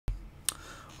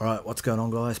Alright, what's going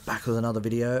on, guys? Back with another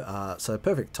video. So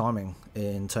perfect timing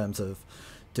in terms of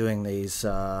doing these these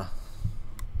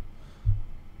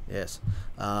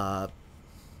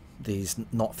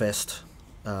Knotfest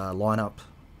lineup.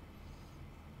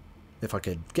 If I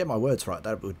could get my words right,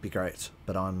 that would be great,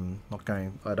 but I'm not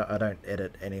going. I don't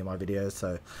edit any of my videos,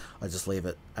 so I just leave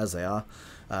it as they are.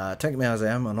 Take me as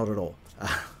I am, or not at all.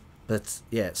 But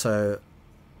yeah, so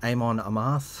Amon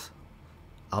Amarth.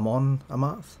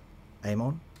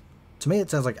 To me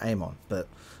it sounds like Amon, but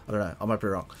I don't know, I might be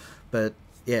wrong. But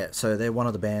yeah, so they're one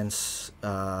of the bands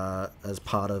as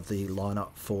part of the lineup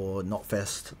for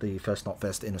Knotfest, the first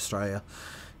Knotfest in Australia,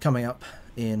 coming up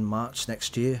in March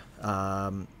next year.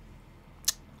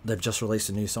 They've just released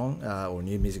a new song, or a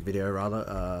new music video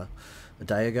rather, a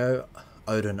day ago,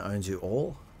 Oden Owns You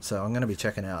All. So I'm going to be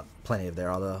checking out plenty of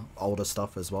their other older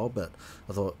stuff as well, but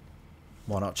I thought,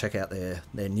 why not check out their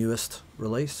newest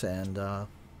release, and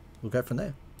we'll go from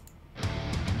there.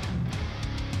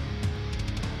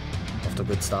 Off to a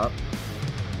good start.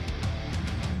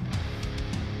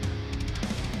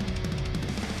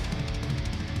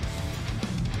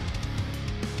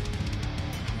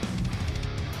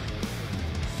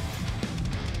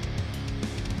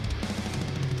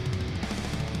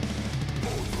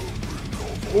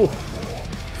 Ooh.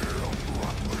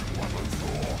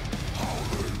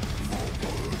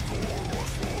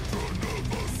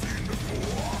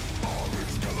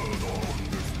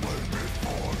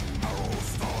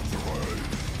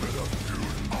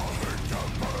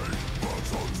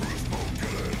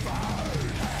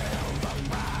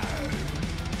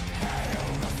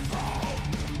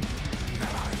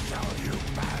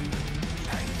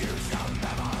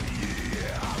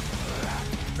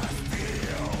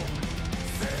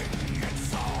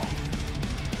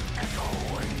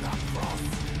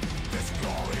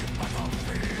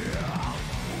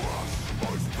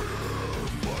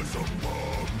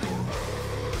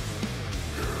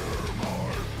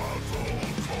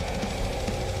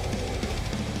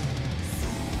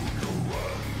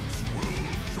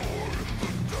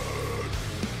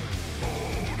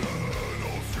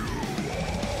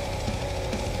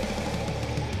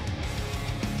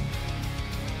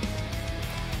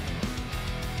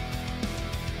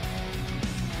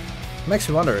 Makes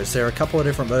me wonder, is there a couple of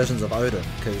different versions of Oden?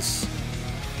 Because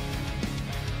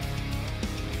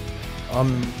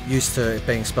I'm used to it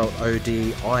being spelled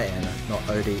O-D-I-N, not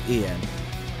O-D-E-N.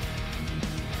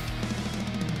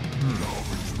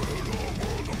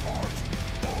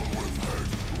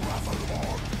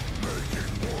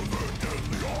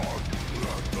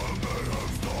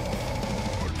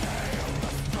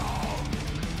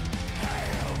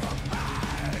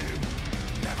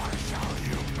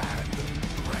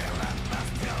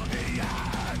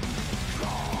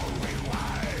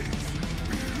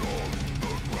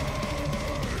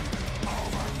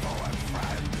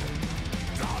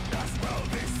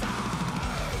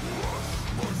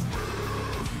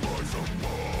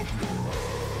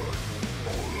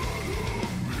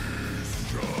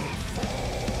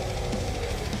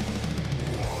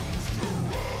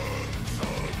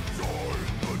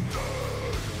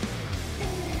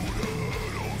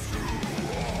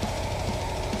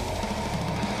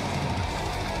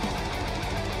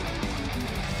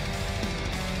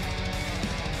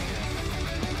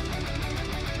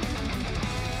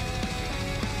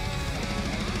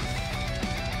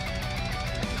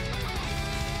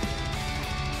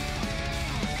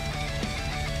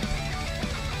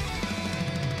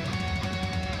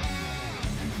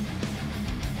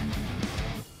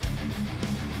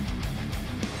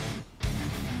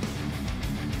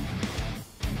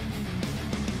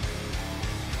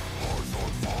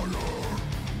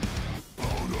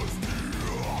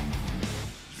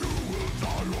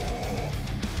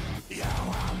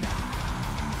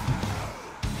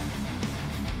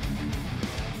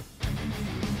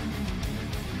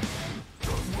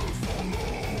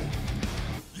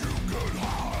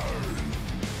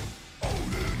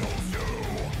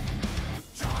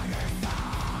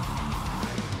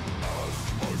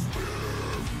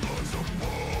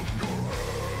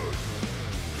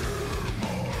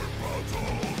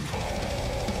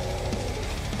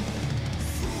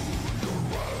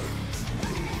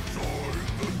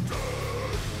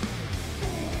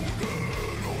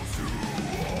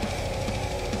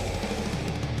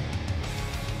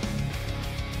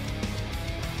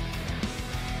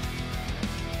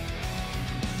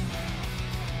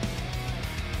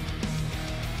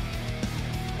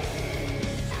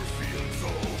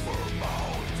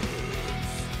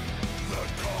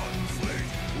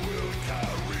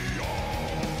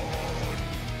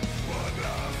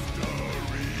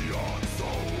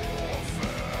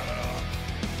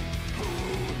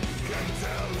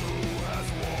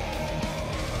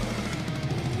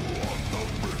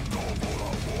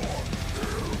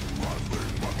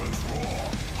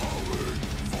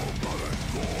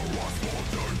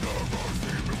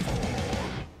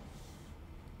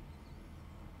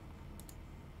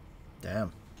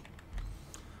 Damn.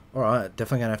 Alright,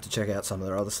 definitely gonna have to check out some of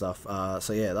their other stuff.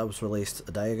 So yeah, that was released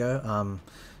a day ago.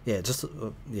 Yeah, just,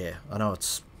 yeah, I know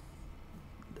it's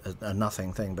a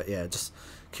nothing thing, but yeah, just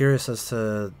curious as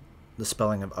to the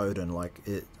spelling of Oden. Like,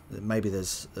 maybe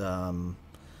there's a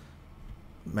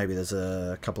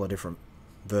couple of different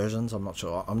versions, I'm not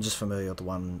sure. I'm just familiar with the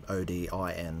one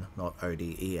Odin, not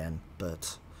Oden,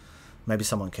 but maybe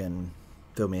someone can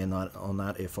fill me in on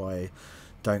that if I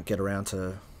don't get around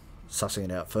to sussing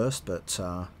it out first. But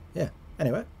yeah,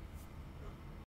 anyway,